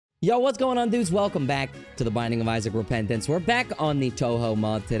Yo, what's going on, dudes? Welcome back to the Binding of Isaac Repentance. We're back on the Touhou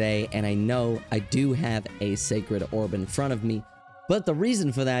mod today, and I know I do have a Sacred Orb in front of me, but the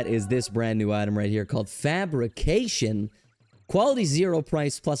reason for that is this brand new item right here called Fabrication. Quality 0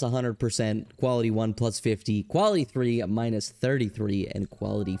 price plus 100%, quality 1 plus 50, quality 3 minus 33, and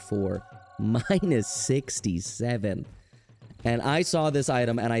quality 4 minus 67. And I saw this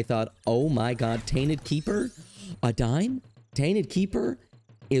item and I thought, oh my god, Tainted Keeper? A dime? Tainted Keeper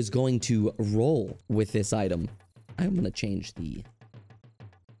is going to roll with this item. I'm gonna change the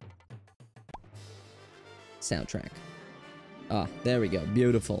soundtrack. Ah, there we go.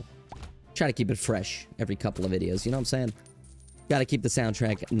 Beautiful. Try to keep it fresh every couple of videos, you know what I'm saying? Gotta keep the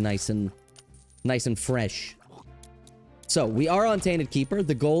soundtrack nice and fresh. So, we are on Tainted Keeper.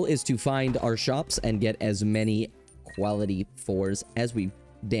 The goal is to find our shops and get as many quality 4s as we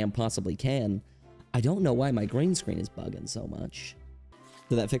damn possibly can. I don't know why my green screen is bugging so much.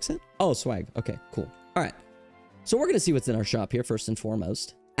 Did that fix it? Oh, swag. Okay, cool. All right. So we're going to see what's in our shop here first and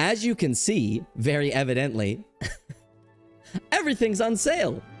foremost. As you can see, very evidently, everything's on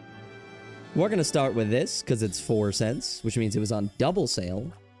sale. We're going to start with this because it's 4 cents, which means it was on double sale.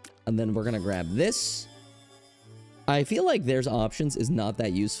 And then we're going to grab this. I feel like there's options is not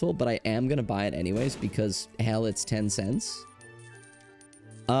that useful, but I am going to buy it anyways because, hell, it's 10 cents.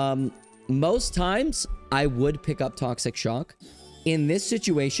 Most times, I would pick up Toxic Shock. In this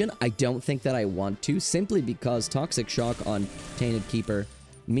situation, I don't think that I want to, simply because Toxic Shock on Tainted Keeper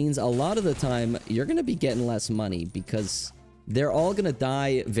means a lot of the time you're going to be getting less money because they're all going to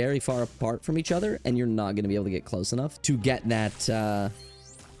die very far apart from each other, and you're not going to be able to get close enough to get that, to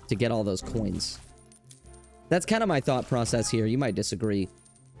get all those coins. That's kind of my thought process here. You might disagree,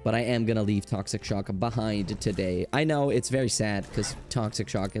 but I am going to leave Toxic Shock behind today. I know it's very sad because Toxic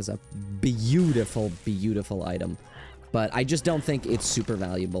Shock is a beautiful, beautiful item. But I just don't think it's super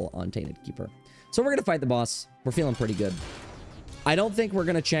valuable on Tainted Keeper. So we're going to fight the boss. We're feeling pretty good. I don't think we're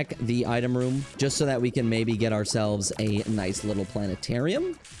going to check the item room just so that we can maybe get ourselves a nice little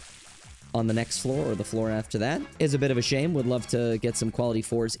planetarium on the next floor or the floor after that. Is a bit of a shame. Would love to get some quality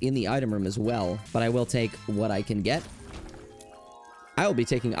 4s in the item room as well. But I will take what I can get. I will be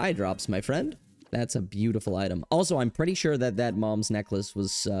taking eye drops, my friend. That's a beautiful item. Also, I'm pretty sure that that mom's necklace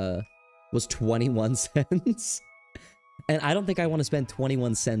was 21 cents. And I don't think I want to spend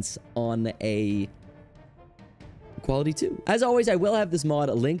 21 cents on a quality 2. As always, I will have this mod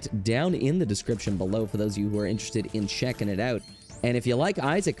linked down in the description below for those of you who are interested in checking it out. And if you like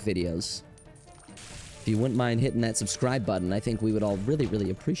Isaac videos, if you wouldn't mind hitting that subscribe button, I think we would all really, really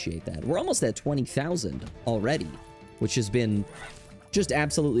appreciate that. We're almost at 20,000 already, which has been just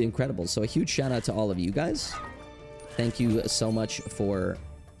absolutely incredible. So a huge shout out to all of you guys. Thank you so much for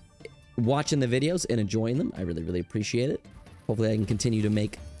watching the videos and enjoying them. I really, really appreciate it. Hopefully I can continue to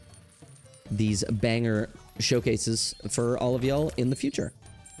make these banger showcases for all of y'all in the future.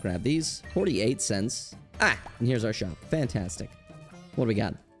 Grab these. 48 cents. Ah, and here's our shop. Fantastic. What do we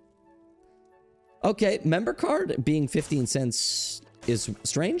got? Okay, member card being 15 cents is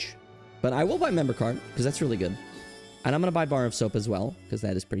strange, but I will buy member card because that's really good. And I'm going to buy bar of soap as well because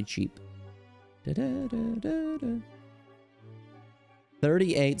that is pretty cheap.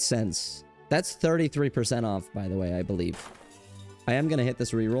 38 cents. That's 33% off, by the way, I believe. I am going to hit this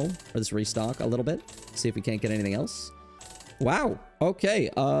reroll, or this restock a little bit. See if we can't get anything else. Wow.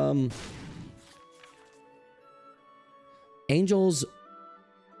 Okay. Angel's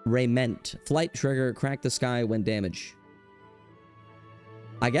Raiment. Flight trigger, crack the sky when damaged.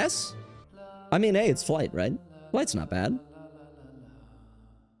 I guess? I mean, hey, it's flight, right? Flight's not bad.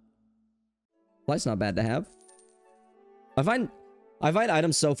 Flight's not bad to have. I find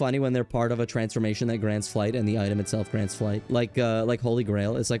items so funny when they're part of a transformation that grants flight and the item itself grants flight. Like Holy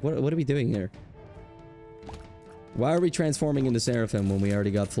Grail. It's like, what are we doing here? Why are we transforming into Seraphim when we already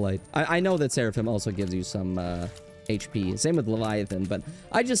got flight? I know that Seraphim also gives you some HP. Same with Leviathan, but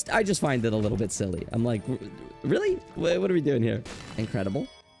I just find it a little bit silly. I'm like, really? What are we doing here? Incredible.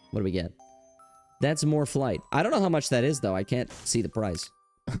 What do we get? That's more flight. I don't know how much that is, though. I can't see the price.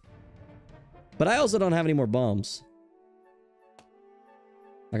 But I also don't have any more bombs.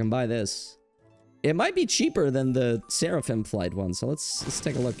 I can buy this. It might be cheaper than the Seraphim flight one, so let's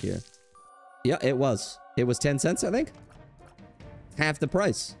take a look here. Yeah, it was. It was 10 cents, I think. Half the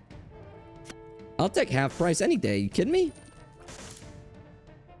price. I'll take half price any day. You kidding me?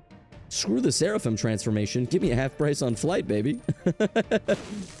 Screw the Seraphim transformation. Give me a half price on flight, baby.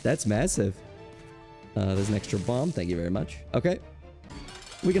 That's massive. There's an extra bomb. Thank you very much. Okay.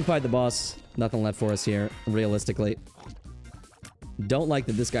 We can fight the boss. Nothing left for us here, realistically. Don't like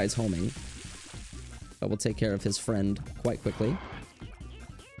that this guy's homing. But we'll take care of his friend quite quickly.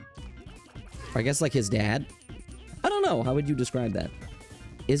 Or I guess like his dad. I don't know. How would you describe that?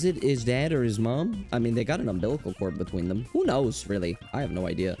 Is it his dad or his mom? I mean, they got an umbilical cord between them. Who knows, really? I have no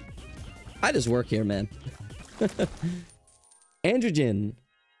idea. I just work here, man. Androgen.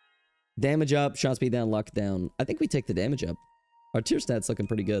 Damage up, shot speed down, luck down. I think we take the damage up. Our tier stat's looking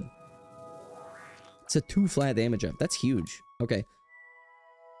pretty good. It's a 2 flat damage up. That's huge. Okay.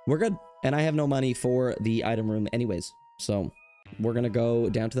 We're good. And I have no money for the item room anyways. So, we're gonna go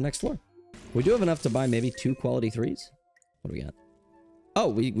down to the next floor. We do have enough to buy maybe 2 quality 3s. What do we got? Oh,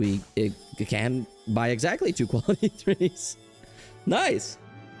 we can buy exactly 2 quality 3s. Nice.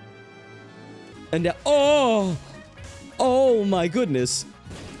 And oh my goodness.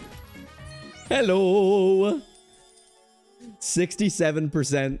 Hello.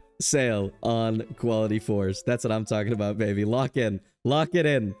 67% sale on quality 4s. That's what I'm talking about, baby. Lock in. Lock it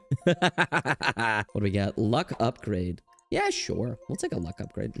in. What do we got? Luck upgrade. Yeah, sure. We'll take a luck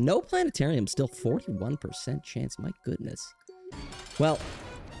upgrade. No planetarium. Still 41% chance. My goodness. Well,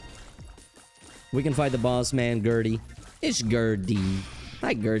 we can fight the boss man, Gertie. It's Gertie.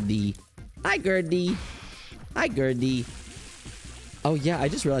 Hi, Gertie. Hi, Gertie. Hi, Gertie. Oh, yeah, I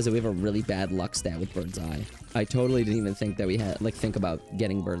just realized that we have a really bad luck stat with Bird's Eye. I totally didn't even think that we had, like, think about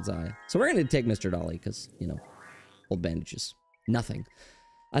getting Bird's Eye. So we're gonna take Mr. Dolly, because, you know, old bandages. Nothing.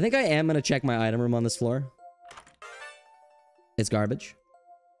 I think I am gonna check my item room on this floor. It's garbage.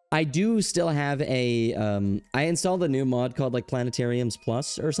 I do still have a, I installed a new mod called, like, Planetariums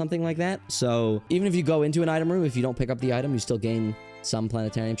Plus or something like that. So, even if you go into an item room, if you don't pick up the item, you still gain some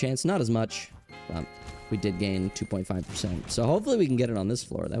planetarium chance. Not as much. We did gain 2.5%. So, hopefully we can get it on this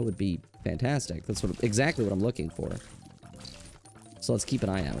floor. That would be fantastic. That's exactly what I'm looking for. So, let's keep an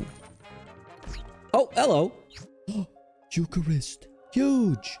eye out. Oh, hello. Eucharist.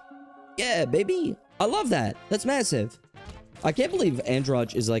 Huge. Yeah, baby. I love that. That's massive. I can't believe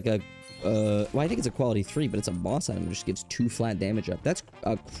Androch is like a, well, I think it's a quality 3, but it's a boss item. It just gives 2 flat damage up. That's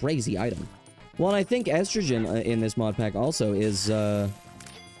a crazy item. Well, and I think Estrogen in this mod pack also is, oh,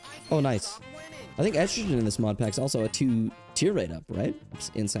 nice. I think Estrogen in this mod pack is also a 2 tier rate up, right? It's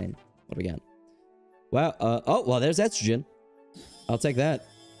insane. What do we got? Wow, oh, well, there's Estrogen. I'll take that.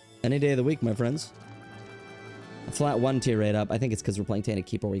 Any day of the week, my friends. A flat 1 tier rate up. I think it's because we're playing Tainted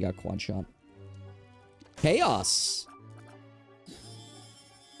Keeper where we got quad shot. Chaos!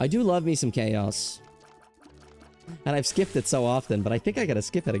 I do love me some Chaos. And I've skipped it so often, but I think I gotta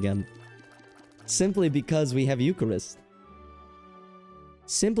skip it again. Simply because we have Eucharist.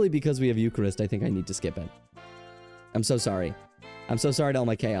 Simply because we have Eucharist, I think I need to skip it. I'm so sorry. I'm so sorry to all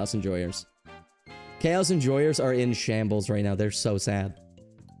my Chaos enjoyers. Chaos enjoyers are in shambles right now. They're so sad.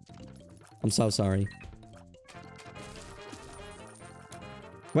 I'm so sorry.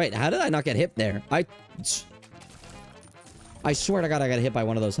 Wait, how did I not get hit there? I swear to God I got hit by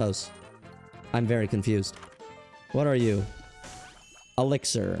one of those hosts. I'm very confused. What are you?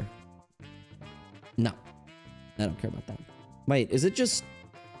 Elixir. No. I don't care about that. Wait, is it just...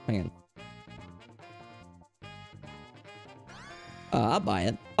 Hang on. I'll buy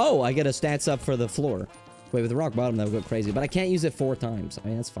it. Oh, I get a stats up for the floor. Wait, with the rock bottom, that would go crazy. But I can't use it 4 times. I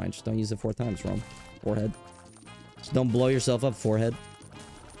mean, that's fine. Just don't use it 4 times, Rome. Forehead. Just don't blow yourself up, forehead.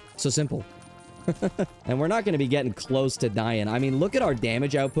 So simple. And we're not going to be getting close to dying. I mean, look at our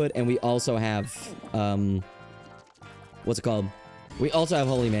damage output, and we also have, what's it called? We also have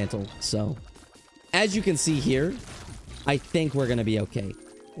Holy Mantle, so... As you can see here, I think we're going to be okay.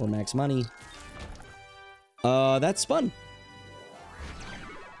 Or max money. That's spun.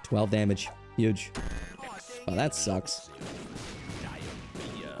 12 damage. Huge. Oh, that sucks.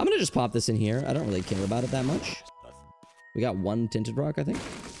 I'm going to just pop this in here. I don't really care about it that much. We got 1 Tinted Rock, I think.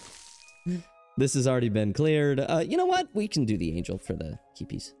 This has already been cleared. You know what? We can do the Angel for the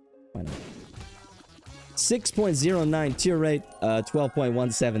keepies. Why not? 6.09 tier rate,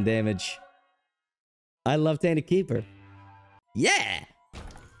 12.17 damage. I love Tainted Keeper. Yeah!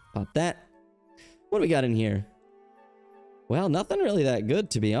 Pop that. What do we got in here? Well, nothing really that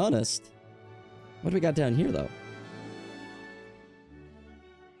good, to be honest. What do we got down here, though?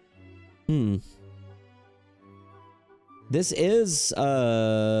 This is,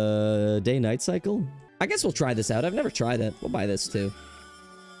 day-night cycle? I guess we'll try this out. I've never tried it. We'll buy this, too.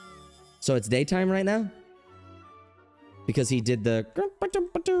 So it's daytime right now? Because he did the...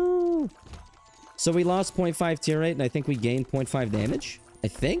 So we lost 0.5 tier rate, and I think we gained 0.5 damage? I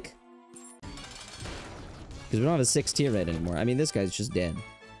think? Because we don't have a 6 tier rate anymore. I mean, this guy's just dead.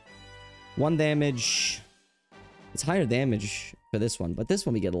 1 damage. It's higher damage for this one, but this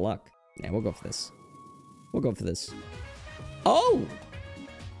one we get a luck. Yeah, we'll go for this. We'll go for this. Oh!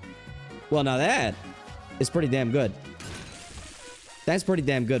 Well, now that is pretty damn good. That's pretty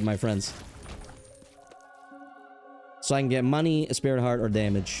damn good, my friends. So I can get money, a spirit heart, or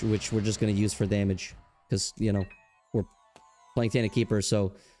damage, which we're just going to use for damage. Because, you know, we're playing Tainted Keeper,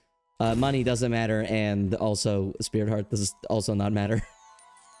 so money doesn't matter, and also spirit heart does also not matter.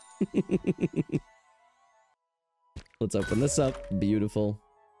 Let's open this up. Beautiful.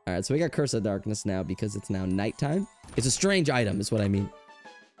 Alright, so we got Curse of Darkness now because it's now nighttime. It's a strange item, is what I mean.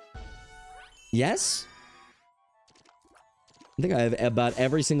 Yes? I think I have about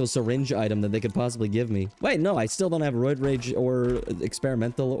every single syringe item that they could possibly give me. Wait, no, I still don't have Roid Rage or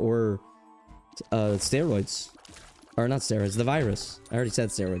Experimental or steroids. Or not steroids, the virus. I already said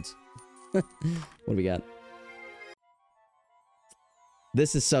steroids. What do we got?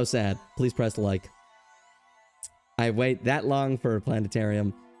 This is so sad. Please press like. I wait that long for a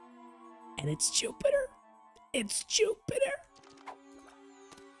planetarium. And it's Jupiter. It's Jupiter.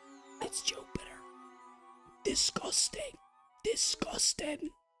 It's Jupiter. Disgusting. Disgusting.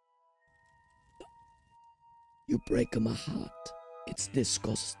 You break my heart. It's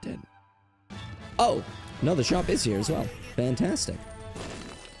disgusting. Oh, no, the shop is here as well. Fantastic.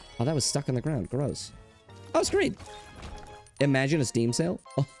 Oh, that was stuck on the ground. Gross. Oh, screen. Imagine a Steam sale.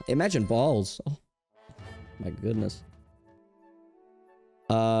 Oh, imagine balls. Oh, my goodness.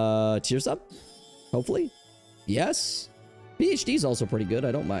 Tears up? Hopefully. Yes. PhD is also pretty good.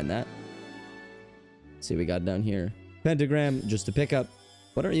 I don't mind that. Let's see what we got down here. Pentagram, just to pick up.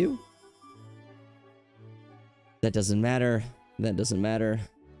 What are you? That doesn't matter. That doesn't matter.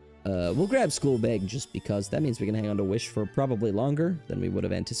 We'll grab School Bag just because that means we can hang on to Wish for probably longer than we would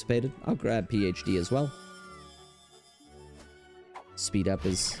have anticipated. I'll grab PhD as well. Speed up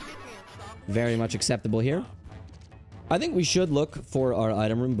is very much acceptable here. I think we should look for our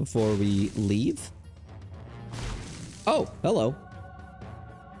item room before we leave. Oh, hello.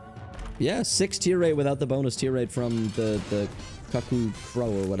 Yeah, 6 tier rate without the bonus tier rate from the Cuckoo Crow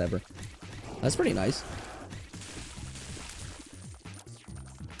or whatever. That's pretty nice.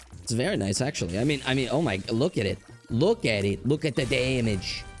 It's very nice, actually. I mean, oh my, look at it. Look at it. Look at the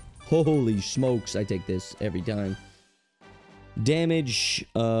damage. Holy smokes, I take this every time. Damage,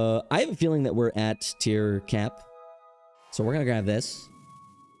 I have a feeling that we're at tier cap. So we're gonna grab this.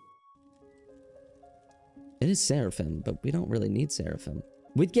 It is Seraphim, but we don't really need Seraphim.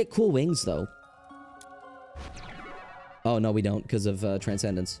 We'd get cool wings, though. Oh, no, we don't, because of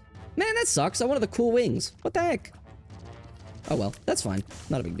Transcendence. Man, that sucks. I wanted the cool wings. What the heck? Oh, well, that's fine.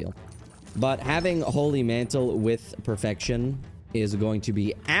 Not a big deal. But having Holy Mantle with Perfection is going to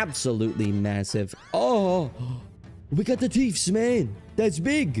be absolutely massive. Oh, we got the Thieves, man. That's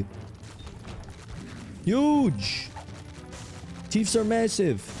big. Huge. Thieves are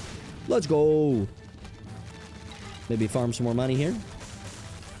massive. Let's go. Maybe farm some more money here.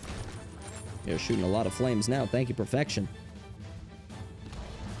 You're shooting a lot of flames now. Thank you, Perfection.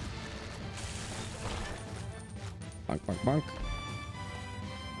 Bonk, bonk, bonk.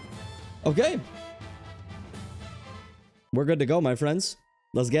 Okay. We're good to go, my friends.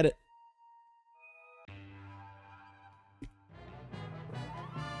 Let's get it.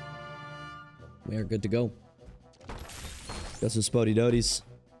 We are good to go. Got some Spoddy Dodies.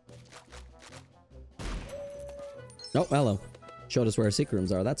 Oh, hello. Showed us where our secret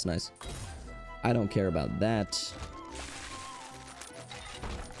rooms are. That's nice. I don't care about that.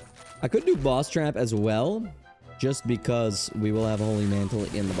 I could do Boss Trap as well, just because we will have Holy Mantle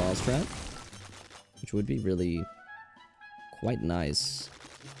in the Boss Trap, which would be really quite nice.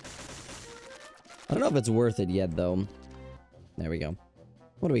 I don't know if it's worth it yet, though. There we go.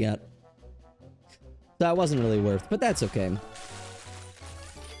 What do we got? That wasn't really worth, but that's okay.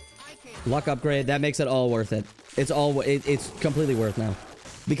 Luck upgrade, that makes it all worth it. It's completely worth now.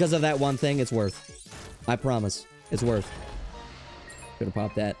 Because of that one thing, it's worth. I promise. It's worth. Could have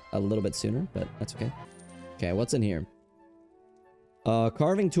popped that a little bit sooner, but that's okay. Okay, what's in here?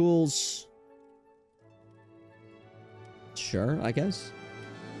 Carving tools. Sure, I guess.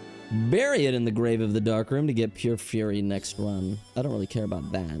 Bury it in the grave of the dark room to get pure fury next run. I don't really care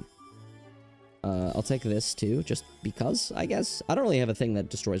about that. I'll take this too, just because, I guess. I don't really have a thing that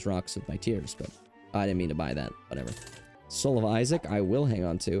destroys rocks with my tears, but I didn't mean to buy that. Whatever. Soul of Isaac, I will hang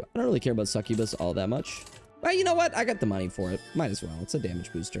on to. I don't really care about Succubus all that much. Well, you know what? I got the money for it. Might as well. It's a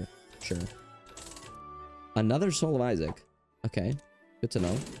damage booster. Sure. Another Soul of Isaac. Okay. Good to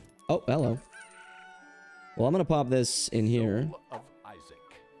know. Oh, hello. Well, I'm gonna pop this in here. Soul of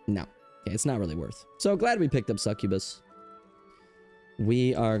Isaac. No. Okay, it's not really worth. So glad we picked up Succubus.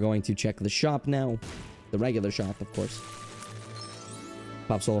 We are going to check the shop now. The regular shop, of course.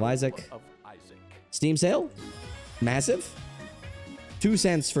 Pop Soul of Isaac. Steam sale? Massive? 2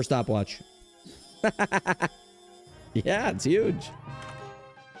 cents for stopwatch. Yeah, it's huge.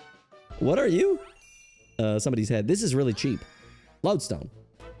 What are you? somebody's head. This is really cheap. Lodestone.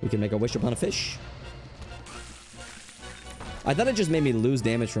 We can make a wish upon a fish. I thought it just made me lose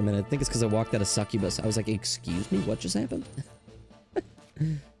damage for a minute. I think it's because I walked out of Succubus. I was like, excuse me, what just happened?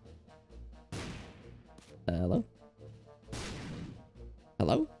 Hello?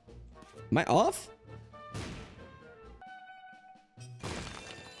 Hello? Am I off?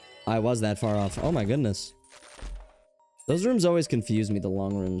 I was that far off. Oh my goodness. Those rooms always confuse me, the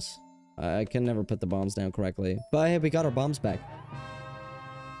long rooms. I can never put the bombs down correctly. But hey, we got our bombs back.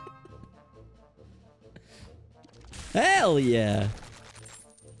 Hell yeah!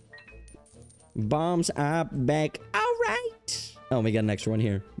 Bombs are back. Alright! Oh, we got an extra one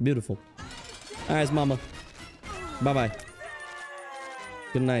here. Beautiful. Alright, mama. Bye-bye.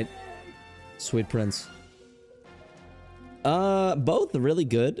 Good night. Sweet prince. Both really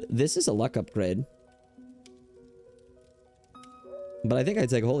good. This is a luck upgrade. But I think I'd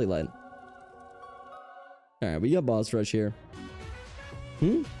take Holy Light. Alright, we got boss rush here.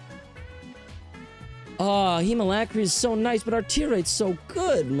 Oh, Hemolacria is so nice, but our tear rate's so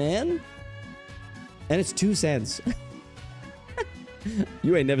good, man. And it's 2 cents.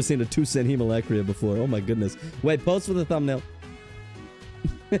 You ain't never seen a 2-cent Hemolacria before. Oh my goodness. Wait, post for the thumbnail.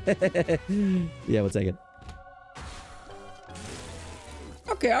 Yeah, we'll take it.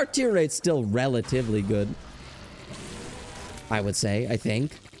 Okay, our tear rate's still relatively good. I would say, I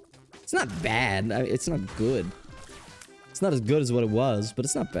think. It's not bad. It's not good. It's not as good as what it was, but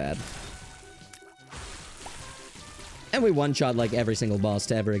it's not bad. And we one-shot like every single boss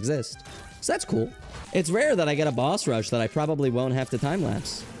to ever exist. So that's cool. It's rare that I get a boss rush that I probably won't have to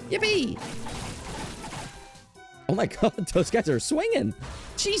time-lapse. Yippee! Oh my god, those guys are swinging!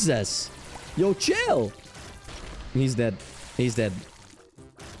 Jesus! Yo, chill! He's dead. He's dead.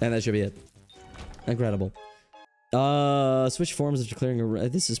 And that should be it. Incredible. Switch forms after clearing a...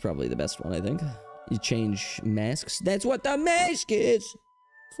 This is probably the best one, I think. You change masks. That's what the mask is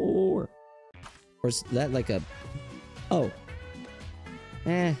for. Or is that like a... Oh.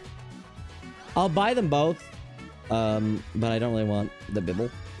 Eh. I'll buy them both. But I don't really want the Bibble.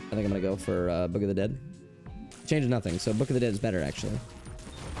 I think I'm gonna go for Book of the Dead. Change nothing, so Book of the Dead is better, actually.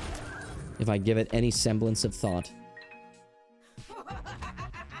 If I give it any semblance of thought.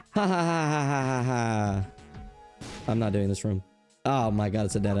 Ha ha ha ha ha ha. I'm not doing this room. Oh my god,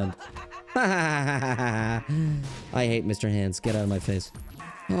 it's a dead end. Ha ha ha ha ha. I hate Mr. Hands. Get out of my face.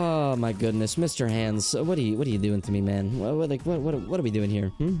 Oh my goodness, Mr. Hands. What are you doing to me, man? What are we doing here?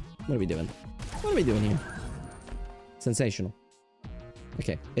 What are we doing? What are we doing here? Sensational.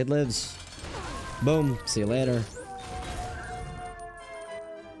 Okay, it lives. Boom. See you later.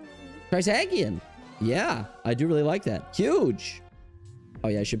 Chrysagian. Yeah, I do really like that. Huge. Oh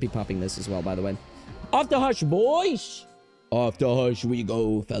yeah, I should be popping this as well, by the way. Off the hush, boys! Off the hush we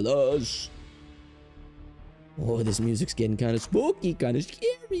go, fellas. Oh, this music's getting kind of spooky, kind of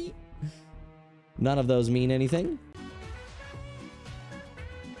scary. None of those mean anything.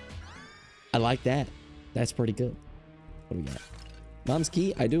 I like that. That's pretty good. What do we got? Mom's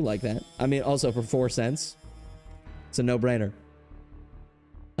Key? I do like that. I mean, also for 4 cents. It's a no-brainer.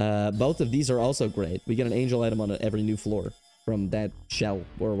 Both of these are also great. We get an angel item on every new floor from that shell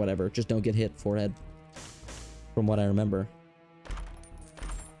or whatever. Just don't get hit, forehead. From what I remember.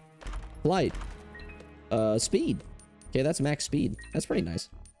 Flight. Speed. Okay, that's max speed. That's pretty nice.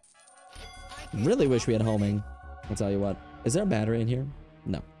 Really wish we had homing. I'll tell you what. Is there a battery in here?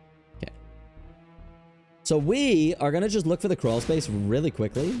 No. Okay. So we are gonna just look for the crawl space really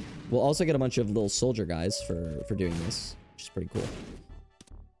quickly. We'll also get a bunch of little soldier guys for doing this, which is pretty cool.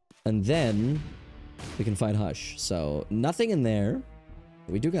 And then we can find Hush. So nothing in there.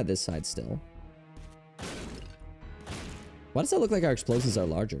 We do got this side still. Why does that look like our explosions are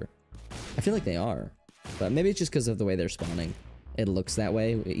larger? I feel like they are. But maybe it's just because of the way they're spawning. It looks that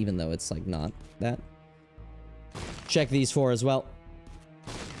way, even though it's like not that. Check these 4 as well.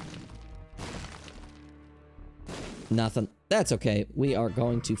 Nothing. That's okay. We are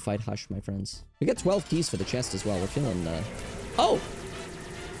going to fight Hush, my friends. We got 12 keys for the chest as well. We're feeling, Oh!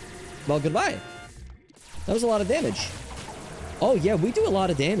 Well, goodbye. That was a lot of damage. Oh, yeah, we do a lot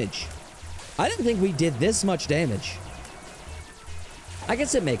of damage. I didn't think we did this much damage. I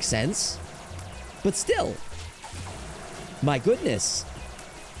guess it makes sense. But still. My goodness.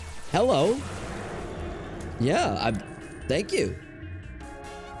 Hello. Yeah, thank you.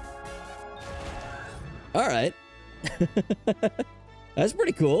 All right. That's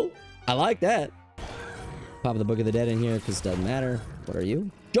pretty cool. I like that. Pop the Book of the Dead in here because it doesn't matter. What are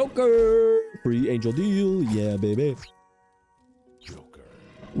you? Joker! Free angel deal. Yeah, baby. Joker.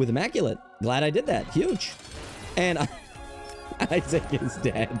 With Immaculate. Glad I did that. Huge. And Isaac is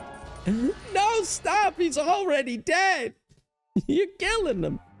dead. No, No, stop. He's already dead. You're killing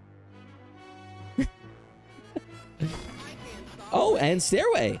him. Oh, and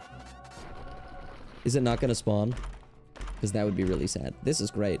stairway. Is it not going to spawn? Because that would be really sad. This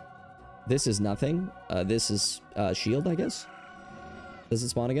is great. This is nothing. This is shield, I guess. Does it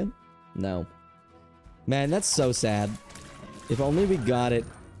spawn again? No. Man, that's so sad. If only we got it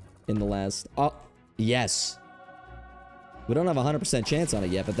in the last... Oh, yes. We don't have a 100% chance on it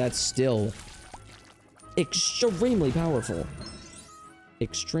yet, but that's still extremely powerful.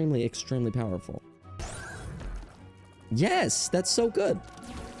 Extremely, extremely powerful. Yes, that's so good.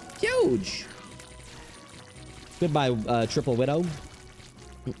 Huge. Goodbye, Triple Widow.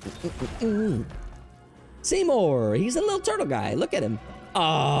 Seymour, he's a little turtle guy. Look at him.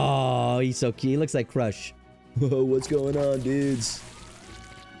 Oh, he's so cute. He looks like Crush. Whoa, what's going on, dudes?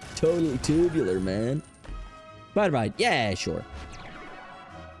 Totally tubular, man. Bye-bye. Yeah, sure.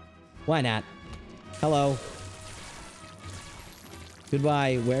 Why not? Hello.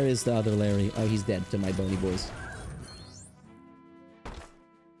 Goodbye. Where is the other Larry? Oh, he's dead to my bony boys.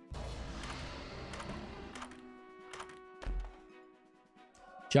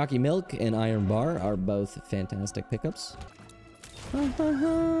 Jockey Milk and Iron Bar are both fantastic pickups.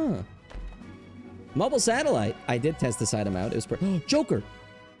 Mobile Satellite. I did test this item out. It was pretty... Oh, Joker.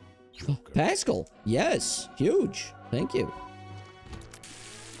 Oh, Pascal. Yes. Huge. Thank you.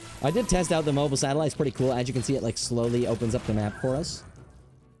 I did test out the Mobile Satellite. It's pretty cool. As you can see, it like slowly opens up the map for us.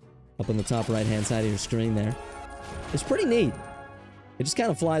 Up on the top right-hand side of your screen there. It's pretty neat. It just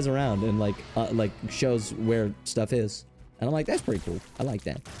kind of flies around and like shows where stuff is. And I'm like, that's pretty cool. I like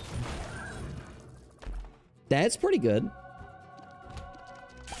that. That's pretty good.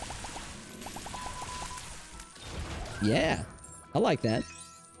 Yeah. I like that.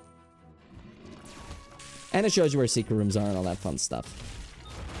 And it shows you where secret rooms are and all that fun stuff.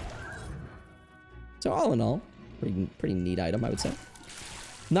 So all in all, pretty neat item, I would say.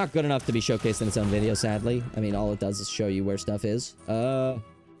 Not good enough to be showcased in its own video, sadly. I mean, all it does is show you where stuff is.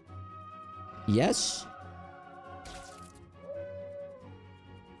 Yes.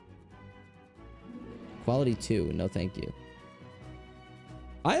 Quality 2, no thank you.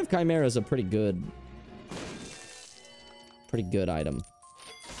 Eye of Chimera is a pretty good item.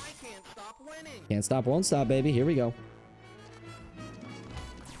 I can't stop winning. Can't stop, won't stop, baby. Here we go.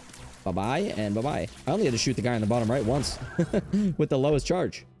 Bye-bye and bye-bye. I only had to shoot the guy on the bottom right once. With the lowest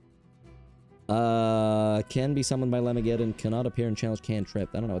charge. Can be summoned by Lemageddon. Cannot appear in challenge cantrip.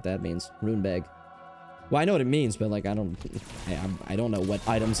 I don't know what that means. Rune bag. Well, I know what it means, but like I don't know what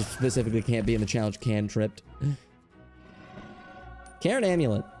items specifically can't be in the challenge cantripped. Karen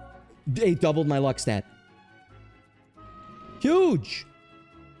Amulet. They doubled my luck stat. Huge!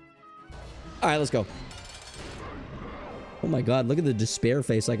 Alright, let's go. Oh my god, look at the despair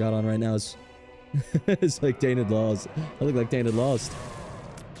face I got on right now. It's like Tainted Lost. I look like Tainted Lost.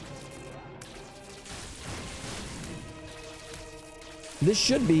 This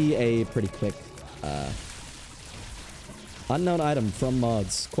should be a pretty quick unknown item from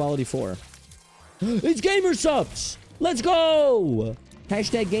mods. Quality 4. It's Gamer Subs! Let's go!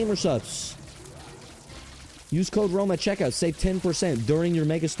 Hashtag Gamer Subs. Use code Rome at checkout. Save 10% during your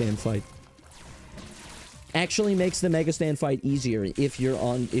Mega Stand fight. Actually makes the Mega Stand fight easier if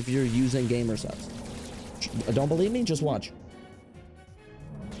you're using Gamer Subs. Don't believe me? Just watch.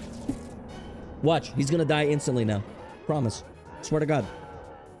 Watch. He's gonna die instantly now. Promise. Swear to God.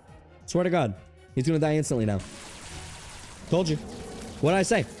 Swear to God. He's gonna die instantly now. Told you. What did I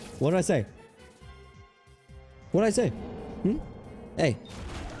say? What did I say? What did I say? Hmm? Hey.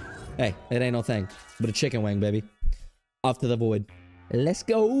 Hey, it ain't no thing. But a chicken wing, baby. Off to the void. Let's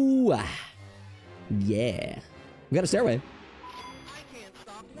go. Yeah. We got a stairway. I can't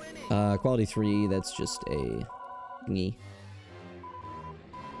stop winning. Quality 3, that's just a thingy.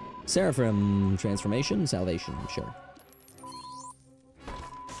 Seraphim transformation, salvation, sure.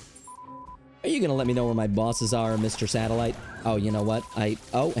 Are you gonna let me know where my bosses are, Mr. Satellite? Oh, you know what?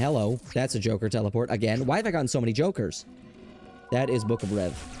 Oh, hello. That's a Joker teleport. Again, why have I gotten so many Jokers? That is Book of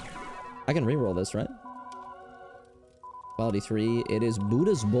Rev. I can reroll this, right? Quality 3, it is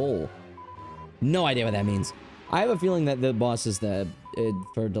Buddha's Bowl. No idea what that means. I have a feeling that the boss is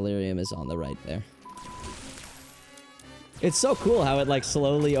for Delirium is on the right there. It's so cool how it like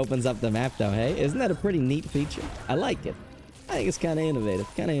slowly opens up the map though, hey? Isn't that a pretty neat feature? I like it. I think it's kind of innovative,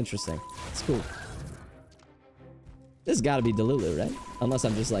 kind of interesting. It's cool. This has got to be Delulu, right? Unless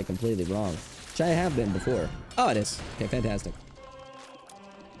I'm just like completely wrong. Which I have been before. Oh, it is. Okay, fantastic.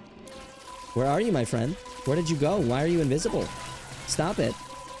 Where are you, my friend? Where did you go? Why are you invisible? Stop it.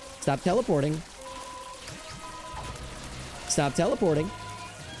 Stop teleporting. Stop teleporting.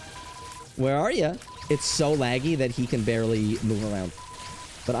 Where are you? It's so laggy that he can barely move around.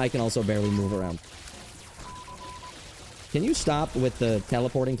 But I can also barely move around. Can you stop with the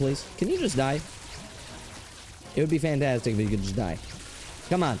teleporting, please? Can you just die? It would be fantastic if you could just die.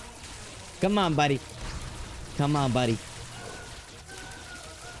 Come on. Come on, buddy. Come on, buddy.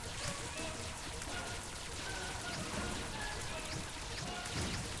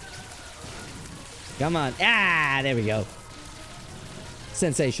 Come on. Ah, there we go.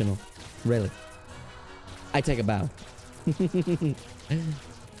 Sensational. Really. I take a bow.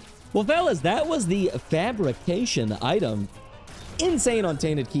 Well, fellas, that was the fabrication item. Insane on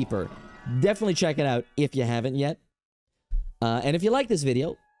Tainted Keeper. Definitely check it out if you haven't yet. And if you like this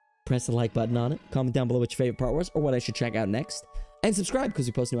video, press the like button on it. Comment down below what your favorite part was or what I should check out next. And subscribe because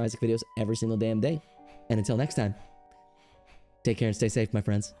we post new Isaac videos every single damn day. And until next time, take care and stay safe, my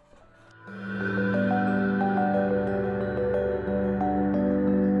friends.